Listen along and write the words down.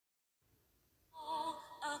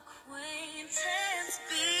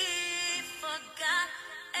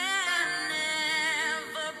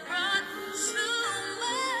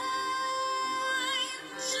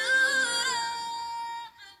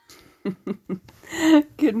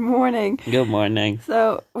Good morning. Good morning.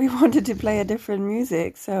 So we wanted to play a different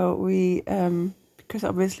music. So we, because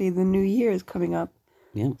obviously the new year is coming up.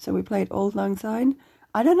 Yeah. So we played Auld Lang Syne.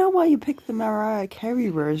 I don't know why you picked the Mariah Carey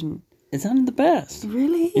version. It sounded the best.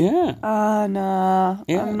 Really? Yeah. Nah.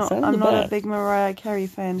 Yeah, I'm it not. sounded I'm the not a best. big Mariah Carey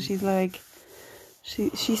fan. She's like,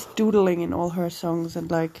 she's doodling in all her songs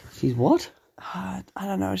and like, She's what? I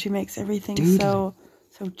don't know. She makes everything Doodling.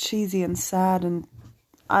 so cheesy and sad and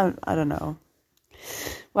I don't know.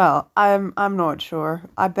 Well, I'm not sure.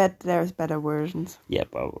 I bet there's better versions. Yeah,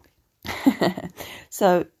 probably.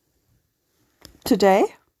 So today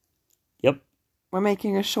Yep. we're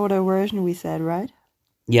making a shorter version. We said, right?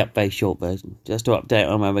 Yep, very short version. Just to update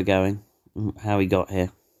on where we're going, how we got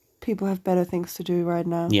here. People have better things to do right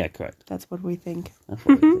now. Yeah, correct. That's what we think. That's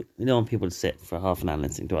what we do. We don't want people to sit for half an hour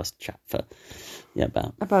listening to us chat for,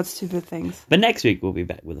 About stupid things. But next week we'll be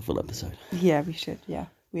back with a full episode. Yeah, we should. Yeah,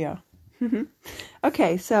 we are.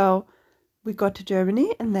 Okay, so we got to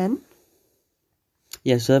Germany and then...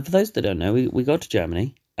 Yeah, so for those that don't know, we got to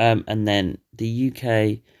Germany, and then the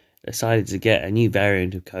UK decided to get a new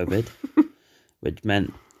variant of COVID, which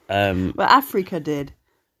meant... Well, Africa did.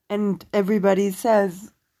 And everybody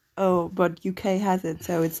says, oh, but UK has it,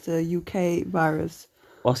 so it's the UK virus.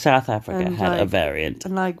 Well, South Africa And had a like- variant.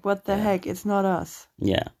 And like, what the heck? It's not us.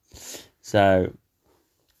 Yeah. So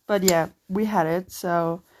But yeah, we had it,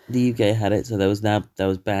 so... the UK had it, so there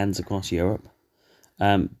was bans across Europe.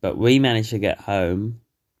 But we managed to get home.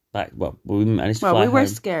 We managed to fly Well, we were home.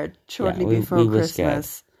 scared shortly Yeah, before we were Christmas.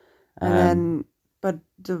 scared. And then, but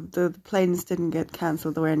the planes didn't get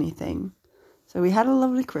cancelled or anything. So we had a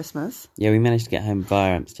lovely Christmas. Yeah, we managed to get home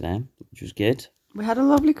via Amsterdam, which was good. We had a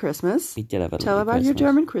lovely Christmas. We did have a Tell lovely about your Christmas.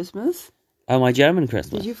 German Christmas. Oh, my German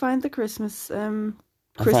Christmas. Did you find the Christmas I found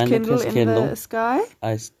the Christkindle Chris in Kindle. the sky?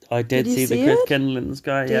 I did you see the see Chris it? Kindle in the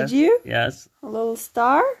sky. Did Yeah. you? Yes. A little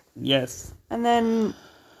star? Yes. And then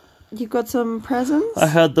you got some presents? I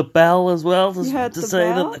heard the bell as well You heard to the say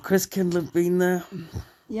bell? that the Chris Kindle had been there.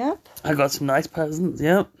 Yep. I got some nice presents.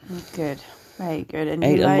 Yep. Good. Very good. And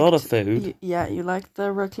Ate you a lot liked- of food. you liked the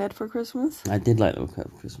raclette for Christmas? I did like the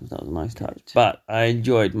Christmas. That was a nice touch. Good. But I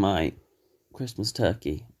enjoyed my Christmas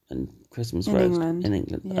turkey and Christmas In roast England. in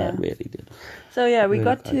England. I Yeah. really did. So yeah, we Really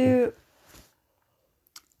got cracking. to...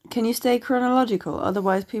 Can you stay chronological?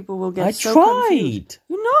 Otherwise people will get I so tried. confused.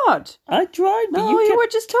 You're not. I tried, but No, you kept were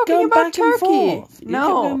just talking going about back and Turkey. forth. You kept No,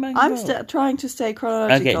 going back and I'm forth. trying to stay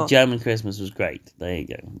chronological. Okay, German Christmas was great. There you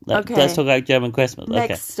go. Okay. Let's talk about German Christmas.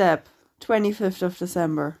 Next step, 25th of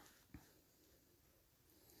December.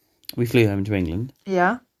 We flew home to England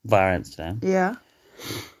Yeah, via Amsterdam, yeah.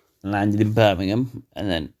 landed in Birmingham, and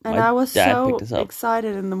then And my I was dad so picked us up.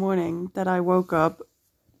 excited in the morning that I woke up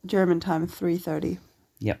German time 3:30.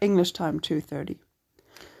 Yep. English time 2:30.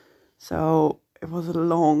 So it was a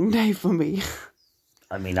long day for me.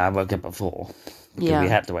 I mean, I woke up at 4. Because Yeah. we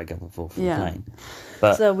had to wake up at 4 for Yeah. the plane.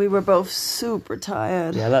 But So we were both super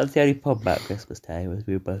tired. yeah, that's the only problem about Christmas Day, was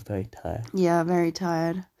we were both very tired. Yeah, very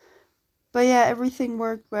tired. But yeah, everything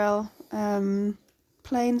worked well.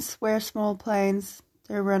 Planes were small planes.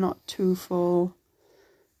 They were not too full.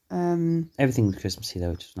 Everything was Christmassy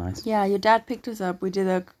though, which was nice. Yeah, your dad picked us up. We did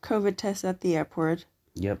a COVID test at the airport.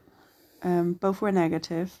 Yep. Both were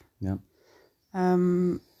negative. Yep.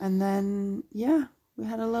 And then, yeah, we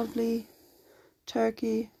had a lovely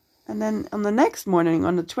turkey. And then on the next morning,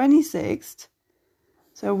 on the 26th,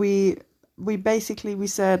 so we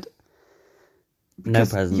said... No because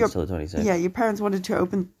presents till the 26th. Yeah, your parents wanted to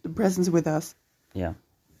open the presents with us. Yeah.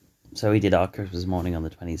 So we did our Christmas morning on the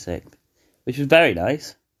 26th, which was very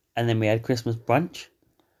nice. And then we had Christmas brunch.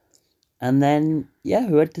 And then, yeah,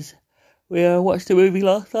 we watched a movie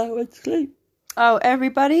last night, went to sleep. Oh,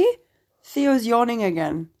 everybody? Theo's yawning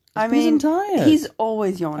again. I because mean, I'm tired. he's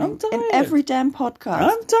always yawning. I'm In tired. every damn podcast.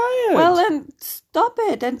 I'm tired. Well, then stop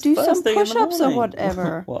it and do First some thing in the push-ups or morning.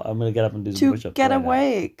 whatever. What, I'm going to get up and do some To push-ups get right now.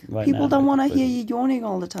 awake. Right People now, don't I'm want to pushing. hear you yawning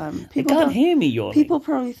all the time. They People can't don't- hear me yawning. People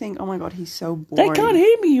probably think, oh my god, he's so They boring. can't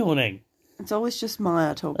hear me yawning. It's always just Maya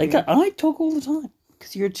They talking. can't, I talk all the time.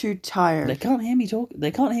 Because you're too tired. They can't hear me talk.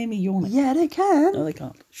 They can't hear me yawning. Yeah, they can. No, they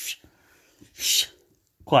can't. Shh. Shh.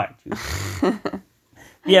 Quiet.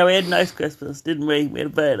 Yeah, we had a nice Christmas, didn't we? We had a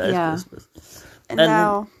very nice Yeah. Christmas. And then-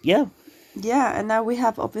 now, yeah. yeah, and now we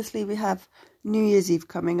have New Year's Eve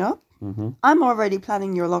coming up. Mm-hmm. I'm already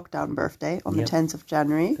planning your lockdown birthday on Yep. the 10th of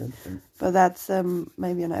January. But that's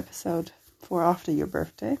maybe an episode for after your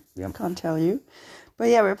birthday. Yep. Can't tell you. But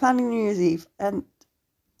yeah, we're planning New Year's Eve. And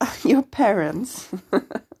your parents,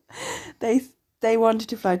 they wanted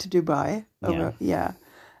to fly to Dubai. Yeah. Yeah.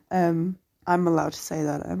 I'm allowed to say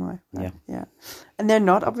that, am I? Yeah. Yeah. And they're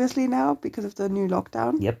not, obviously, now because of the new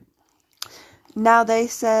lockdown. Yep. Now they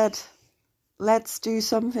said, let's do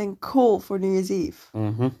something cool for New Year's Eve.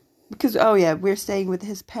 Mm-hmm. Because, we're staying with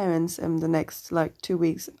his parents in the next, 2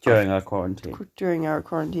 weeks. During our quarantine. During our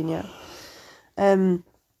quarantine, yeah.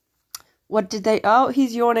 What did they... Oh,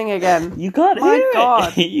 he's yawning again. You can't hear My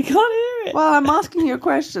God. it. You can't hear it. Well, I'm asking you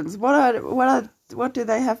questions. What do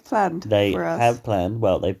they have planned They for us? have planned,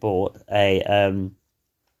 well, they bought a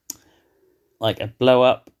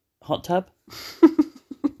blow-up hot tub.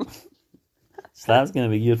 So that's going to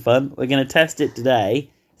be good fun. We're going to test it today,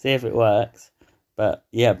 see if it works. But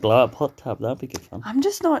yeah, blow-up hot tub, that'll be good fun. I'm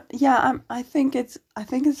just not... Yeah, I think it's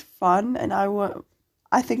fun, and I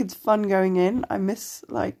think it's fun going in. I miss,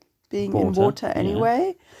 being in water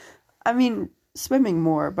anyway. Yeah. I mean, swimming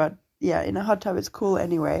more, but yeah, in a hot tub it's cool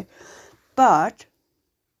anyway. But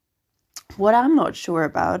what I'm not sure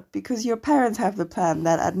about, because your parents have the plan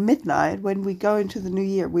that at midnight, when we go into the new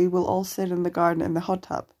year, we will all sit in the garden in the hot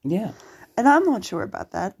tub. Yeah. And I'm not sure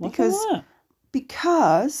about that because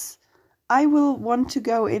I will want to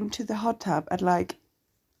go into the hot tub at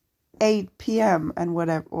 8 p.m. and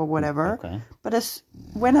whatever. Okay. But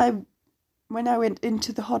when I went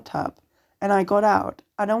into the hot tub and I got out,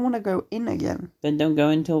 I don't want to go in again. Then don't go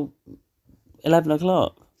until 11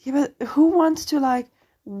 o'clock. Yeah, but who wants to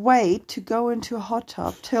wait to go into a hot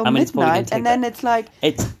tub till midnight and then it's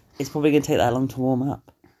it's probably going to take that long to warm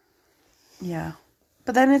up. Yeah.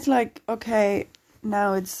 But then it's okay,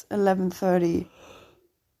 now it's 11:30.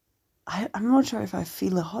 I'm not sure if I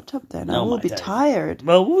feel a hot tub then. I will be tired.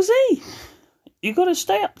 Well, we'll see. You got to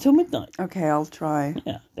stay up till midnight. Okay, I'll try.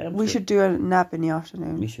 Yeah. We should do a nap in the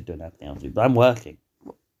afternoon. We should do a nap in the afternoon. But I'm working.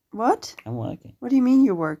 What? I'm working. What do you mean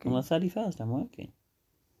you're working? On the 31st, I'm working.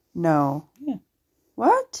 No. Yeah.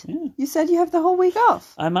 What? Yeah. You said you have the whole week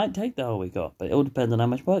off. I might take the whole week off, but it all depends on how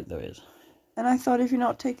much work there is. And I thought if you're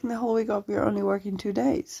not taking the whole week off, you're only working 2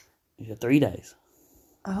 days. You have 3 days.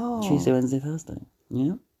 Oh. Tuesday, Wednesday, Thursday.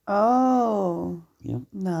 Yeah. Oh. Yeah.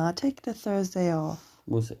 Nah, take the Thursday off.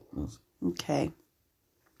 We'll see. Okay.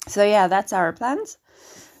 So yeah, that's our plans.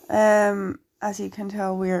 As you can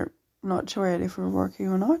tell, we're not sure yet if we're working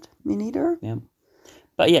or not. Me neither. Yeah.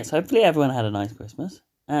 But yes, hopefully everyone had a nice Christmas.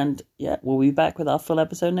 And yeah, we'll be back with our full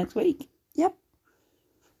episode next week. Yep.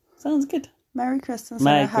 Sounds good. Merry Christmas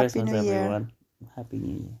Merry and a Happy Christmas, New Year. everyone. Happy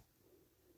New Year.